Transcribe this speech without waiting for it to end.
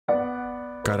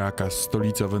Caracas,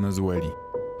 stolica Wenezueli.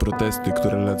 Protesty,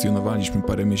 które relacjonowaliśmy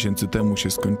parę miesięcy temu,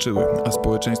 się skończyły, a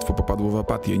społeczeństwo popadło w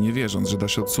apatię, nie wierząc, że da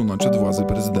się odsunąć od władzy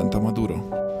prezydenta Maduro.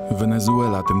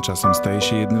 Wenezuela tymczasem staje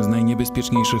się jednym z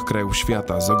najniebezpieczniejszych krajów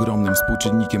świata, z ogromnym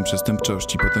współczynnikiem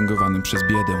przestępczości potęgowanym przez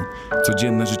biedę.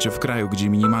 Codzienne życie w kraju, gdzie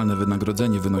minimalne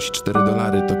wynagrodzenie wynosi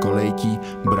 $4, to kolejki,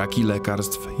 braki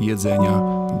lekarstw, jedzenia,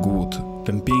 głód.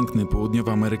 Ten piękny,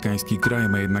 południowoamerykański kraj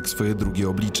ma jednak swoje drugie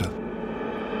oblicze.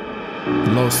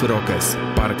 Los Roques,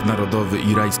 park narodowy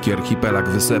i rajski archipelag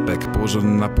wysepek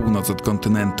położony na północ od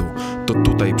kontynentu. To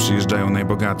tutaj przyjeżdżają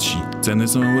najbogatsi. Ceny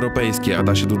są europejskie, a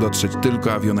da się tu dotrzeć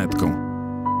tylko awionetką.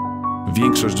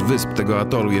 Większość wysp tego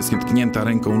atolu jest nietknięta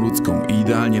ręką ludzką i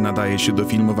idealnie nadaje się do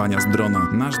filmowania z drona.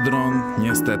 Nasz dron,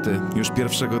 niestety, już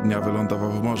pierwszego dnia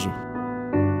wylądował w morzu.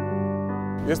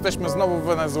 Jesteśmy znowu w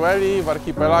Wenezueli, w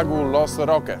archipelagu Los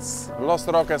Roques. Los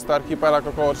Roques to archipelag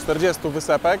około 40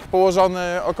 wysepek, położony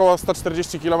około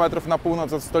 140 km na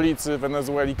północ od stolicy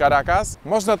Wenezueli Caracas.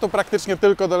 Można tu praktycznie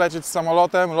tylko dolecieć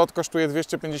samolotem. Lot kosztuje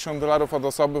 $250 od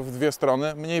osoby w dwie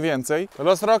strony, mniej więcej.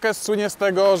 Los Roques słynie z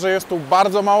tego, że jest tu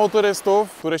bardzo mało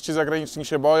turystów. Turyści zagraniczni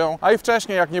się boją, a i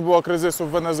wcześniej, jak nie było kryzysu w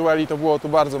Wenezueli, to było tu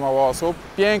bardzo mało osób.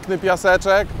 Piękny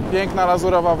piaseczek, piękna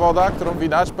lazurowa woda, którą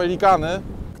widać, pelikany,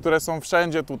 które są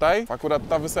wszędzie tutaj. Akurat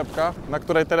ta wysepka, na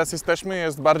której teraz jesteśmy,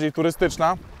 jest bardziej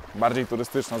turystyczna.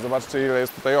 Zobaczcie, ile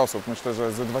jest tutaj osób. Myślę,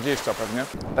 że ze 20 pewnie.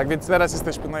 Tak więc teraz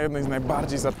jesteśmy na jednej z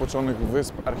najbardziej zatłoczonych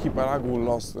wysp archipelagu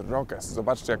Los Roques.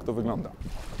 Zobaczcie, jak to wygląda.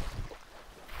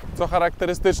 Co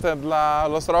charakterystyczne dla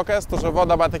Los Roques, to że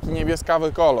woda ma taki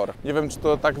niebieskawy kolor. Nie wiem, czy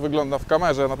to tak wygląda w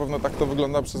kamerze, na pewno tak to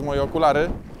wygląda przez moje okulary,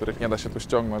 których nie da się tu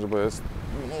ściągnąć, bo jest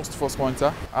mnóstwo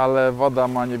słońca, ale woda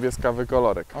ma niebieskawy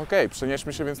kolorek. Okej,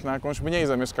 przenieśmy się więc na jakąś mniej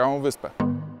zamieszkałą wyspę.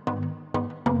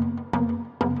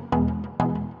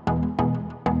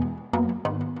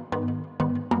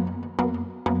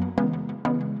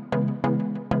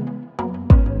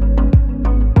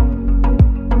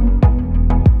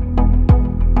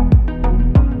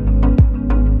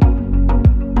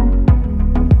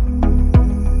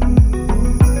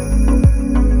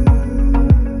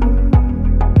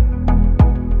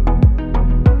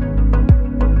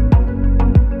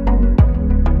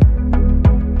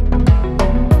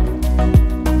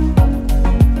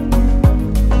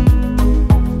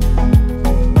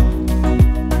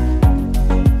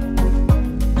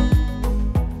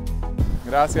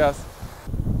 Gracias.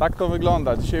 Tak to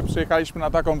wygląda. Dzisiaj przyjechaliśmy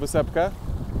na taką wysepkę.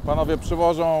 Panowie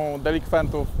przywożą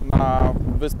delikwentów na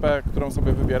wyspę, którą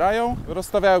sobie wybierają.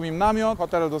 Rozstawiają im namiot.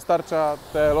 Hotel dostarcza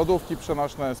te lodówki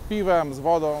przenośne z piwem, z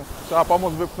wodą. Trzeba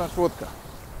pomóc wypchnąć łódkę.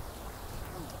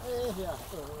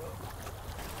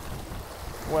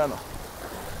 Bueno.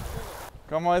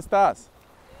 ¿Cómo estás?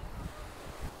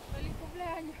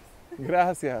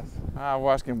 Gracias. A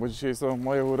właśnie, bo dzisiaj są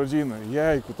moje urodziny.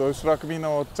 Jejku, to już rok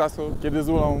minął od czasu, kiedy z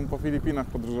Ulą po Filipinach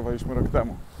podróżowaliśmy rok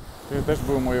temu. Czyli też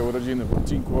były moje urodziny w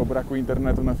odcinku o braku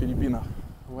internetu na Filipinach.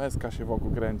 Łezka się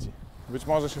wokół kręci. Być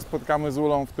może się spotkamy z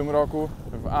Ulą w tym roku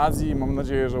w Azji. Mam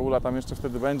nadzieję, że Ula tam jeszcze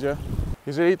wtedy będzie.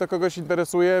 Jeżeli to kogoś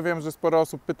interesuje, wiem, że sporo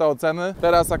osób pyta o ceny.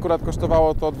 Teraz akurat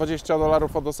kosztowało to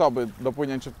 $20 od osoby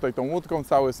dopłynięcie tutaj tą łódką,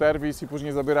 cały serwis i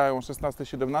później zabierają o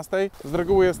 16-17. Z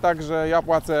reguły jest tak, że ja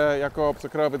płacę jako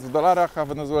obcokrajowiec w dolarach, a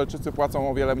Wenezuelczycy płacą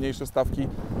o wiele mniejsze stawki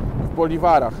w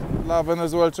boliwarach. Dla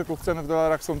Wenezuelczyków ceny w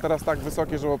dolarach są teraz tak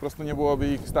wysokie, że po prostu nie byłoby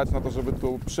ich stać na to, żeby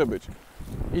tu przybyć.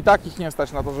 I tak ich nie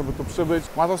stać na to, żeby tu przybyć.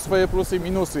 Ma to swoje plusy i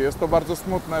minusy. Jest to bardzo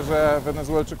smutne, że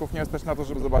Wenezuelczyków nie stać na to,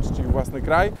 żeby zobaczyć ich własny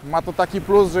kraj. Ma to taki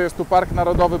plus, że jest tu park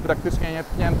narodowy praktycznie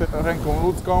nietknięty ręką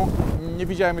ludzką. Nie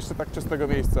widziałem jeszcze tak czystego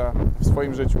miejsca w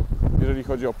swoim życiu, jeżeli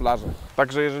chodzi o plażę.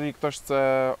 Także jeżeli ktoś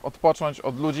chce odpocząć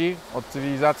od ludzi, od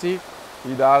cywilizacji,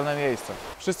 idealne miejsce.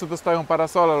 Wszyscy dostają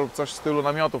parasole lub coś w stylu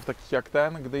namiotów, takich jak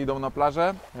ten, gdy idą na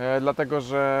plażę, dlatego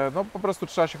że no, po prostu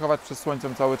trzeba się chować przed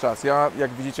słońcem cały czas. Ja,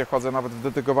 jak widzicie, chodzę nawet w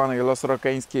dedykowanej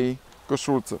losrokeńskiej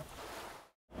koszulce.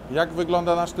 Jak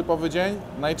wygląda nasz typowy dzień?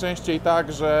 Najczęściej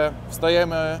tak, że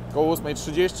wstajemy koło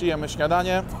 8:30, jemy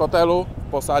śniadanie w hotelu,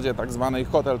 w posadzie tak zwanej.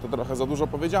 Hotel to trochę za dużo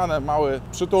powiedziane, mały,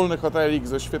 przytulny hotelik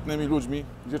ze świetnymi ludźmi,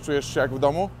 gdzie czujesz się jak w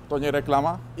domu, to nie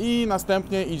reklama. I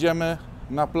następnie idziemy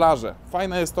na plażę.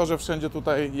 Fajne jest to, że wszędzie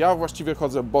tutaj, ja właściwie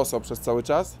chodzę boso przez cały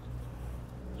czas.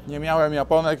 Nie miałem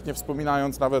japonek, nie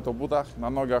wspominając nawet o butach na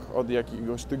nogach od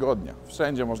jakiegoś tygodnia.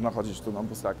 Wszędzie można chodzić tu na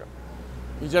bosaka.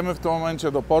 Idziemy w tym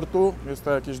momencie do portu, jest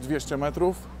to jakieś 200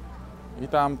 metrów i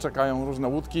tam czekają różne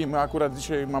łódki. My akurat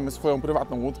dzisiaj mamy swoją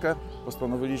prywatną łódkę,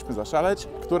 postanowiliśmy zaszaleć,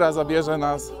 która zabierze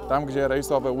nas tam, gdzie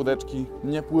rejsowe łódeczki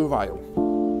nie pływają.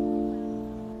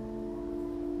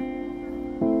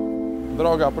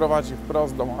 Droga prowadzi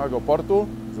wprost do małego portu,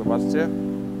 zobaczcie.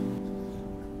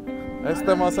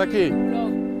 Estamos aquí.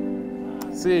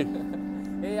 Sí.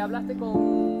 ¿Hablaste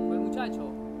con el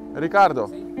muchacho? Ricardo.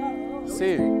 Sí.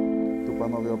 Sí. Tu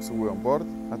panowie obsługują port,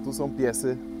 a tu są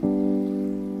piesy.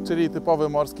 Czyli typowy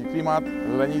morski klimat,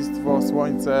 lenistwo,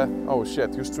 słońce. Oh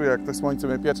shit, już czuję, jak to słońce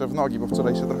mnie piecze w nogi, bo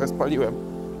wczoraj się trochę spaliłem.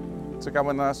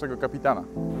 Czekamy na naszego kapitana.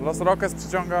 Los Roques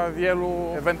przyciąga wielu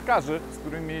wędkarzy, z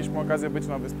którymi mieliśmy okazję być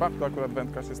na wyspach. To akurat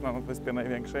wędkarz jest na wyspie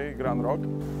największej, Grand Rock.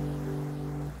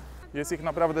 Jest ich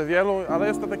naprawdę wielu, ale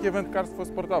jest to takie wędkarstwo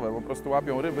sportowe. Po prostu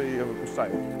łapią ryby i je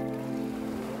wypuszczają.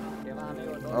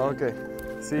 Okej,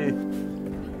 si.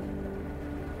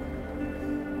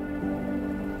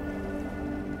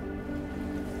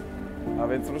 A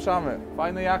więc ruszamy.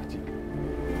 Fajny jachcik.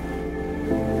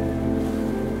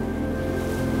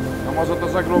 A może to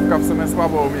żaglówka w sumie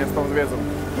słabo u mnie z tą zwiedzą.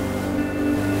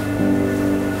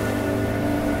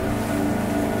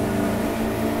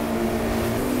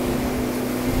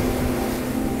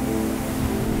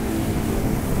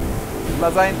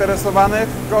 Dla zainteresowanych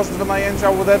koszt wynajęcia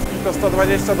łódeczki to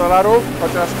 $120,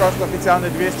 chociaż koszt oficjalny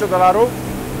 $200.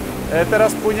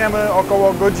 Teraz płyniemy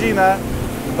około godzinę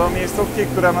do miejscówki,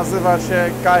 która nazywa się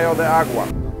Cayo de Agua.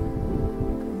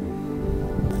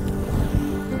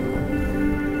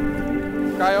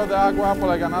 Cayo de Agua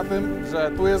polega na tym,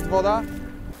 że tu jest woda,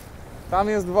 tam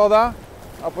jest woda,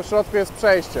 a po środku jest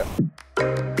przejście.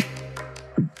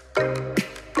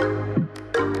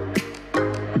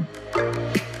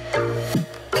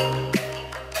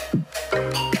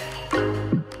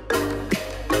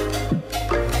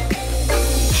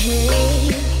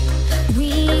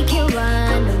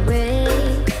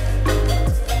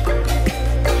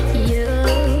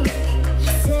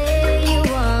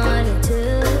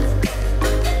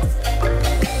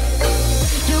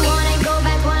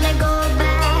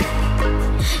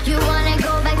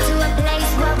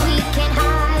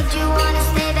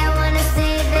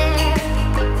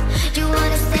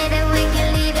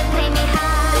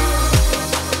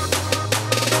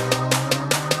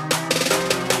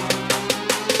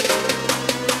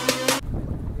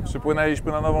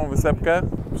 Przypłynęliśmy na nową wysepkę,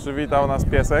 przywitał nas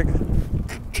piesek.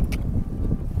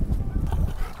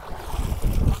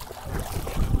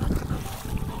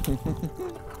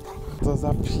 Co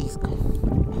za psisko.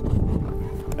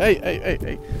 Ej!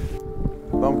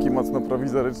 Domki mocno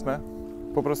prowizoryczne,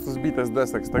 po prostu zbite z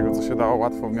desek, z tego co się dało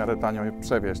łatwo w miarę tanio je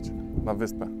przewieźć na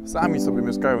wyspę. Sami sobie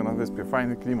mieszkają na wyspie,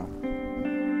 fajny klimat.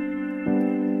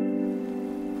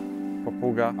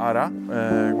 Papuga Ara,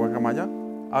 guacamaya.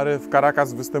 Ary w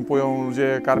Caracas występują, ludzie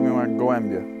je karmią jak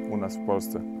gołębie u nas w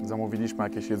Polsce. Zamówiliśmy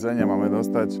jakieś jedzenie, mamy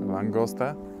dostać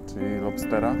langostę, czyli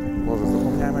lobstera. Boże,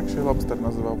 zapomniałem jak się lobster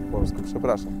nazywał po polsku,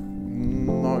 przepraszam.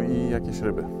 No i jakieś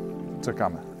ryby.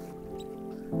 Czekamy.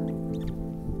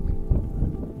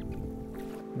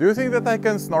 Do you think that I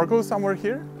can snorkel somewhere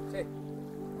here? Sí.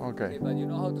 Okay. But you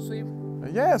know how to swim?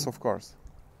 Yes, of course.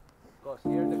 Because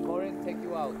here the current take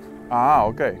you out. Ah,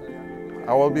 okay.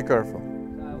 I will be careful.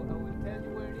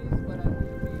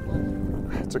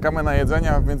 Czekamy na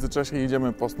jedzenie, a w międzyczasie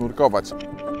idziemy posnurkować.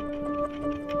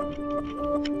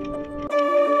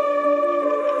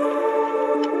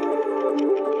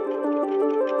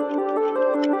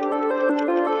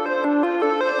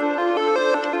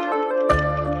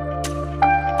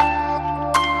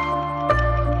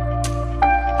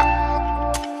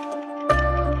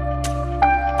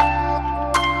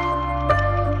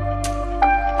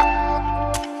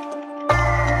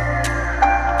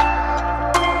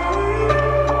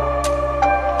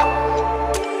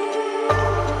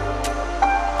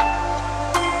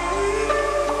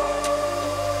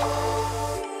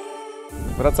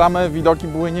 Wracamy, widoki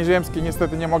były nieziemskie,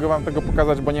 niestety nie mogę Wam tego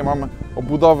pokazać, bo nie mam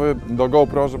obudowy do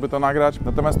GoPro, żeby to nagrać.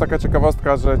 Natomiast taka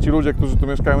ciekawostka, że ci ludzie, którzy tu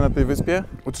mieszkają na tej wyspie,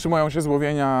 utrzymują się z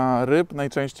łowienia ryb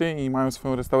najczęściej i mają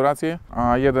swoją restaurację,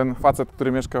 a jeden facet,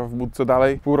 który mieszka w budce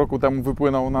dalej, pół roku temu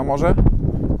wypłynął na morze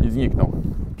i zniknął.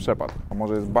 Przepadł. A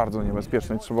morze jest bardzo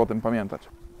niebezpieczne i trzeba o tym pamiętać.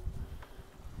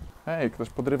 Hej, ktoś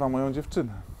podrywa moją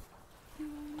dziewczynę.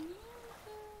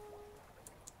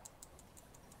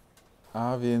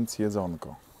 A więc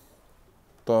jedzonko.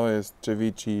 To jest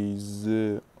ceviche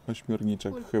z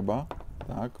ośmiorniczek chyba.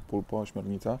 Tak, pulpo,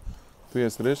 ośmiornica. Tu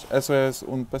jest ryż. Eso es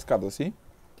un pescado, ¿sí?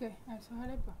 ¿Qué? Eso es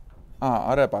arepa. A,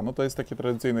 arepa. No to jest takie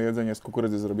tradycyjne jedzenie z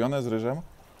kukurydzy zrobione, z ryżem.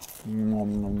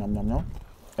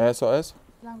 Eso es?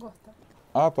 Langosta.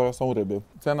 A to są ryby.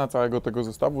 Cena całego tego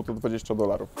zestawu to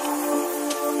 $20.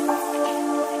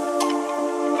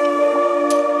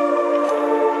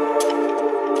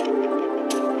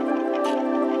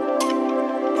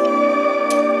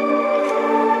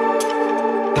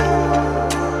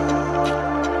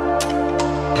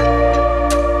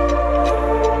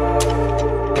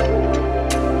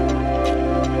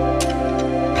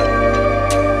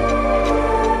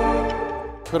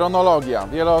 chronologia.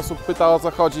 Wiele osób pyta, o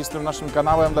co chodzi z tym naszym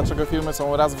kanałem, dlaczego filmy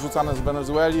są raz wrzucane z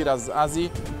Wenezueli, raz z Azji,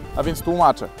 a więc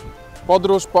tłumaczę.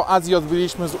 Podróż po Azji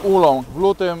odbyliśmy z Ulą w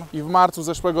lutym i w marcu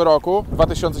zeszłego roku,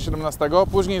 2017.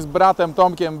 Później z bratem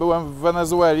Tomkiem byłem w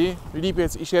Wenezueli,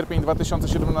 lipiec i sierpień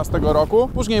 2017 roku.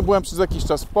 Później byłem przez jakiś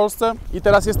czas w Polsce i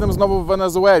teraz jestem znowu w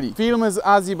Wenezueli. Filmy z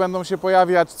Azji będą się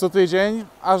pojawiać co tydzień,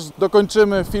 aż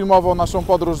dokończymy filmowo naszą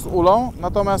podróż z Ulą.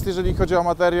 Natomiast jeżeli chodzi o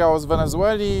materiał z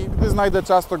Wenezueli, gdy znajdę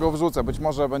czas, to go wrzucę. Być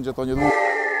może będzie to niedługo.